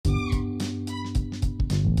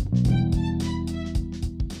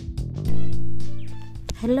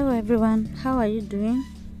Hello everyone, how are you doing?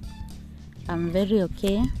 I'm very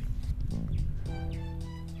okay.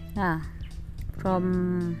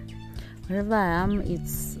 From wherever I am,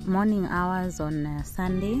 it's morning hours on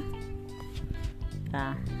Sunday.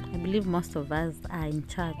 I believe most of us are in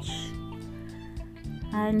church,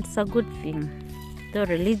 and it's a good thing. Though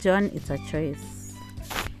religion, it's a choice.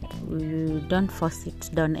 We don't force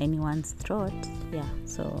it down anyone's throat.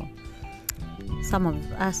 So some of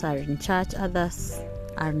us are in church, others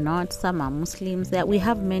are not. Some are Muslims. We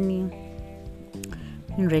have many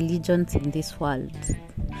religions in this world.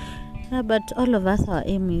 But all of us, our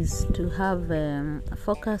aim is to have a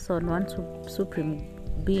focus on one supreme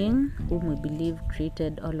being whom we believe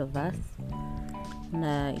created all of us.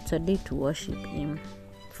 And it's a day to worship him.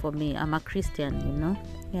 For me, I'm a Christian,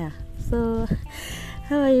 So,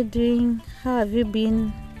 how are you doing? How have you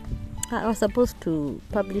been? I was supposed to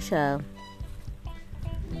publish an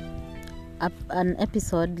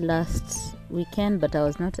episode last weekend, but I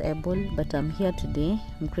was not able. But I'm here today.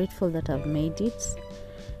 I'm grateful that I've made it.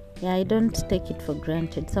 I don't take it for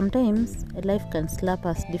granted. Sometimes life can slap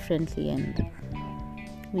us differently and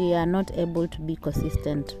we are not able to be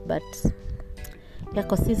consistent. But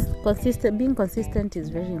being consistent is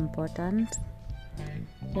very important.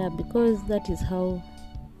 Because that is how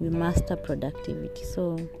we master productivity.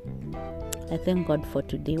 So I thank God for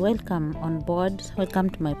today. Welcome on board. Welcome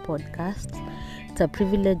to my podcast. It's a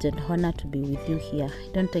privilege and honor to be with you here. I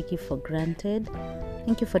don't take it for granted.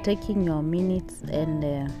 Thank you for taking your minutes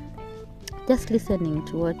and just listening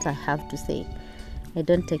to what I have to say. I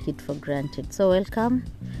don't take it for granted. So welcome.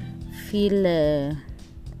 Feel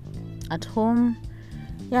at home.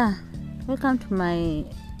 Welcome to my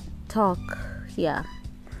talk here.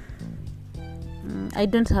 I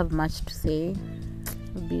don't have much to say.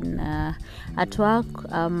 We've been at work.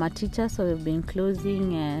 I'm a teacher, so we've been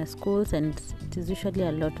closing schools, and it is usually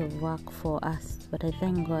a lot of work for us. But I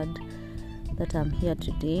thank God that I'm here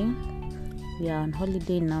today. We are on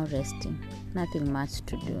holiday now, resting. Nothing much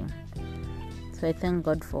to do. So I thank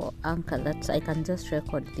God for Anchor that I can just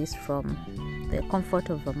record this from the comfort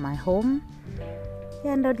of my home.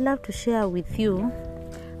 And I'd love to share with you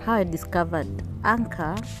how I discovered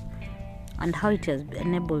Anchor and how it has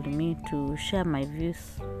enabled me to share my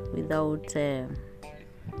views without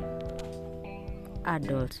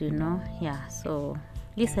adults, So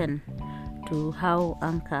listen to how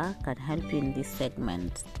Anchor can help you in this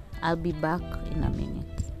segment. I'll be back in a minute.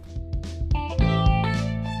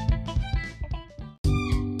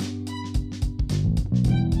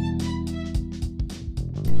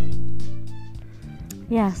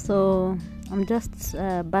 So I'm just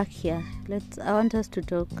back here. I want us to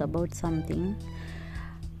talk about something.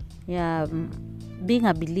 Being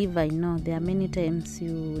a believer, I know there are many times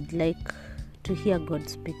you would like to hear God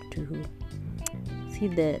speak to you. See,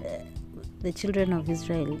 the children of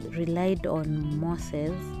Israel relied on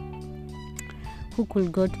Moses, who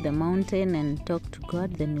could go to the mountain and talk to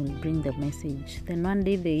God, then he will bring the message. Then one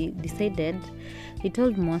day they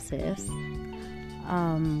told Moses,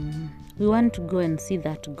 we want to go and see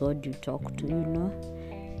that God you talk to,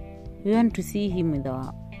 We want to see him with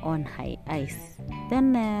our own eyes.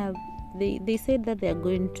 Then they said that they are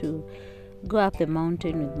going to go up the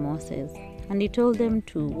mountain with Moses. And he told them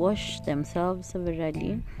to wash themselves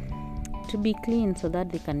severally, to be clean so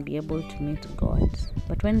that they can be able to meet God.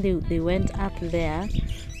 But when they went up there,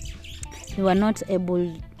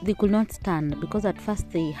 they could not stand, because at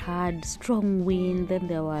first they had strong wind, then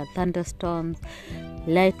there were thunderstorms,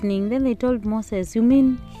 lightning. Then they told Moses, you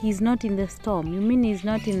mean he's not in the storm? You mean he's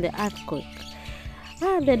not in the earthquake?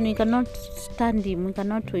 Then we cannot stand him. We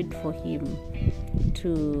cannot wait for him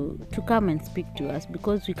to come and speak to us,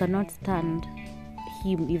 because we cannot stand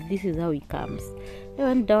him if this is how he comes. They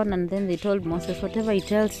went down and then they told Moses, whatever he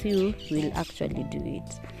tells you, we'll actually do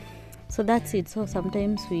it. So that's it. So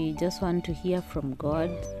sometimes we just want to hear from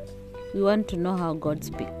God. We want to know how God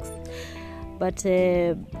speaks. But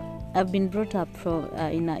I've been brought up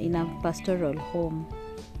in a pastoral home.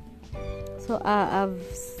 So I've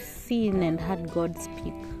seen and heard God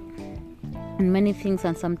speak in many things,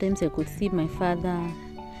 and sometimes I could see my father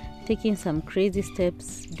taking some crazy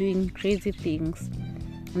steps, doing crazy things,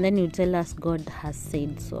 and then he would tell us God has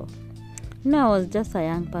said so. I was just a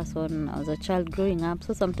young person. I was a child growing up,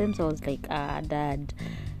 so sometimes I was like, Dad,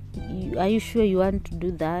 are you sure you want to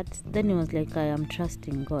do that? Then he was like, I am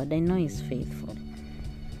trusting God. I know he's faithful.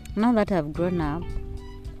 Now that I've grown up,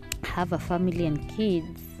 have a family and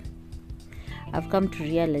kids, I've come to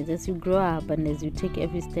realize as you grow up and as you take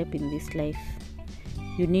every step in this life,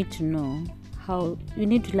 you need to know you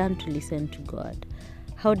need to learn to listen to God.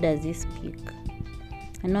 How does he speak?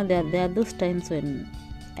 I know there are those times when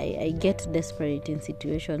I get desperate in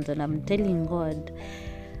situations, and I'm telling God,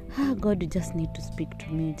 God, you just need to speak to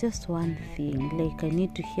me, just one thing, like I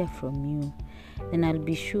need to hear from you, then I'll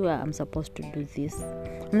be sure I'm supposed to do this.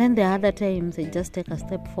 And then the other times I just take a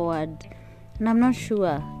step forward and I'm not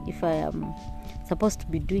sure if I am supposed to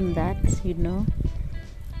be doing that,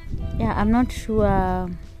 I'm not sure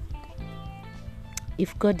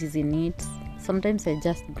if God is in it. Sometimes I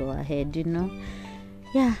just go ahead, and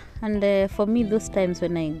for me, those times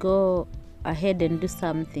when I go ahead and do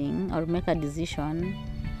something or make a decision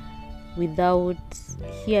without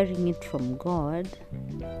hearing it from God,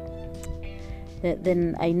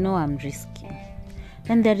 then I know I'm risky.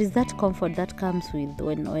 And there is that comfort that comes with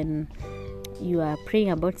when you are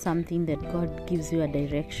praying about something that God gives you a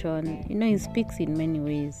direction. He speaks in many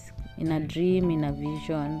ways, in a dream, in a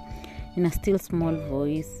vision, in a still small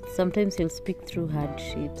voice. Sometimes he'll speak through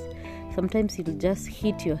hardships. Sometimes he'll just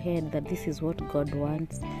hit your head that this is what God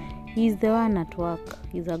wants. He's the one at work.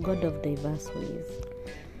 He's a God of diverse ways.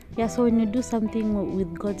 So when you do something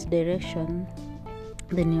with God's direction,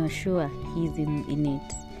 then you're sure he's in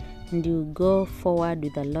it. And you go forward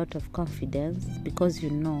with a lot of confidence because you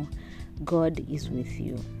know God is with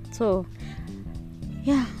you. So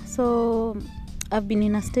I've been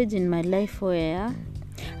in a stage in my life where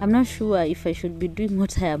I'm not sure if I should be doing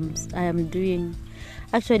what I am doing.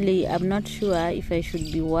 Actually, I'm not sure if I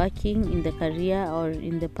should be working in the career or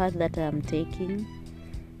in the path that I am taking.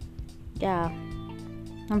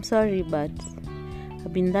 I'm sorry, but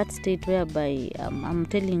I've been in that state whereby I'm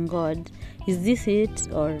telling God, is this it,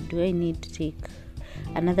 or do I need to take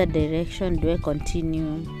another direction? Do I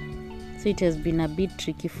continue? So it has been a bit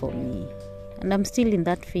tricky for me, and I'm still in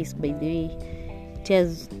that phase, by the way. It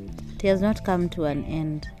has not come to an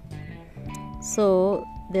end. So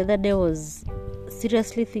the other day I was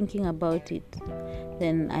seriously thinking about it.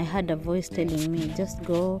 Then I had a voice telling me, just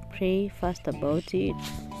go pray fast about it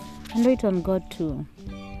and wait on God to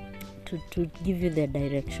give you the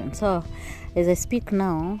direction. So as I speak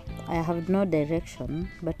now, I have no direction,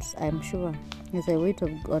 but I'm sure as I wait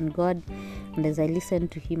on God and as I listen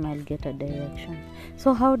to him, I'll get a direction.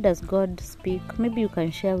 So how does God speak? Maybe you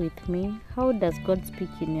can share with me. How does God speak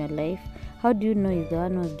in your life? How do you know he's the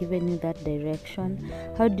one who has given you that direction?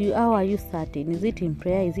 How are you certain? Is it in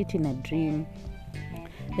prayer? Is it in a dream?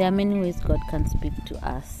 There are many ways God can speak to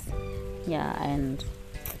us. And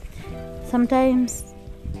sometimes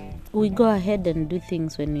we go ahead and do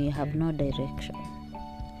things when we have no direction.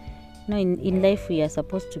 In life we are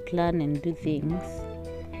supposed to plan and do things.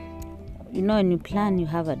 When you plan, you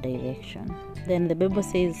have a direction. Then the Bible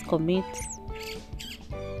says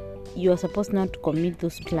you are supposed not to commit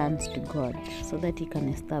those plans to God so that he can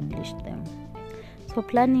establish them. So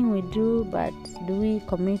planning we do, but do we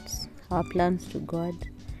commit our plans to God?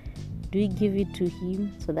 Do we give it to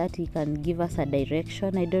him so that he can give us a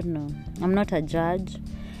direction? I don't know. I'm not a judge.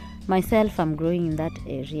 Myself, I'm growing in that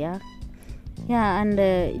area. And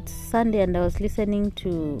it's Sunday and I was listening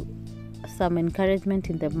to some encouragement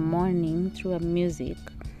in the morning through a music.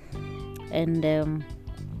 And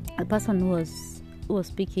the person who was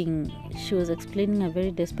speaking, she was explaining a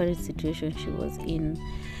very desperate situation she was in.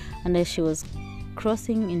 And as she was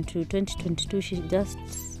crossing into 2022, she just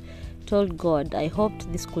told God, I hoped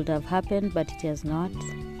this could have happened, but it has not.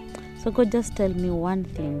 So God, just tell me one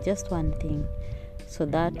thing, just one thing, so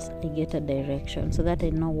that I get a direction, so that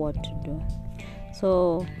I know what to do.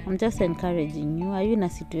 So I'm just encouraging you. Are you in a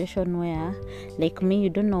situation where, like me, you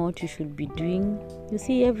don't know what you should be doing? You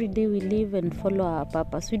see, every day we live and follow our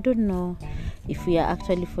purpose. We don't know if we are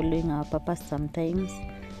actually following our purpose sometimes.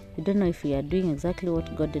 We don't know if we are doing exactly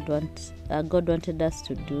what God wanted us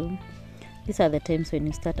to do. These are the times when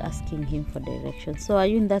you start asking him for direction. So are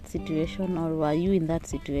you in that situation, or are you in that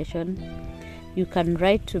situation? You can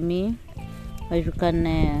write to me, or you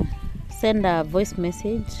can send a voice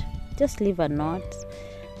message. Just leave a note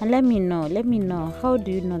and let me know. How do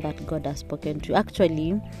you know that God has spoken to you?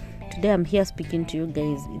 Actually, today I'm here speaking to you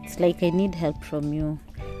guys. It's like I need help from you.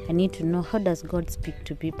 I need to know, how does God speak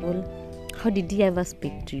to people? How did he ever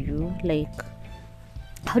speak to you? Like,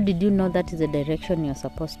 how did you know that is the direction you're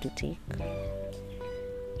supposed to take?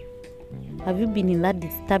 Have you been in that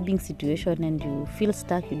disturbing situation and you feel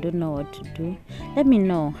stuck, you don't know what to do? Let me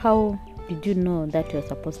know. How did you know that you're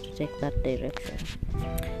supposed to take that direction?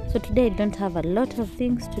 So today I don't have a lot of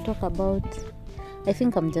things to talk about. I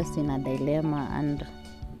think I'm just in a dilemma. And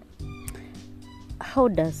how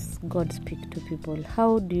does God speak to people?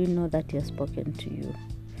 How do you know that he has spoken to you?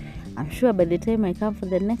 I'm sure by the time I come for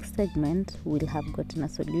the next segment, we'll have gotten a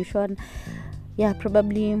solution.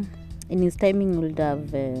 Probably in his timing, he would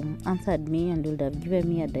have answered me and would have given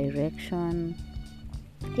me a direction.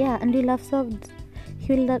 Yeah, and he will have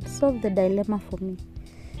solved the dilemma for me.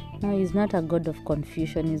 No, he's not a God of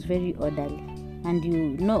confusion. He's very orderly.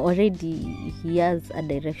 And already he has a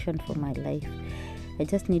direction for my life. I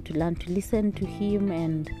just need to learn to listen to him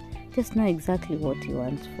and just know exactly what he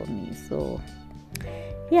wants for me. So,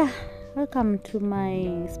 yeah, welcome to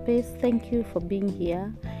my space. Thank you for being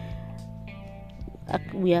here.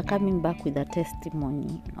 We are coming back with a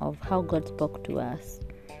testimony of how God spoke to us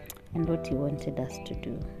and what he wanted us to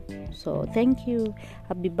do. So thank you.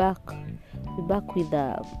 I'll be back with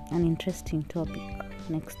an interesting topic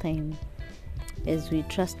next time, as we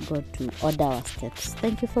trust God to order our steps.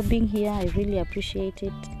 Thank you for being here. I really appreciate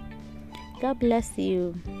it. God bless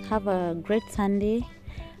you. Have a great Sunday.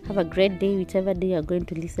 Have a great day, whichever day you're going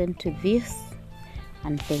to listen to this.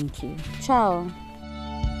 And thank you. Ciao.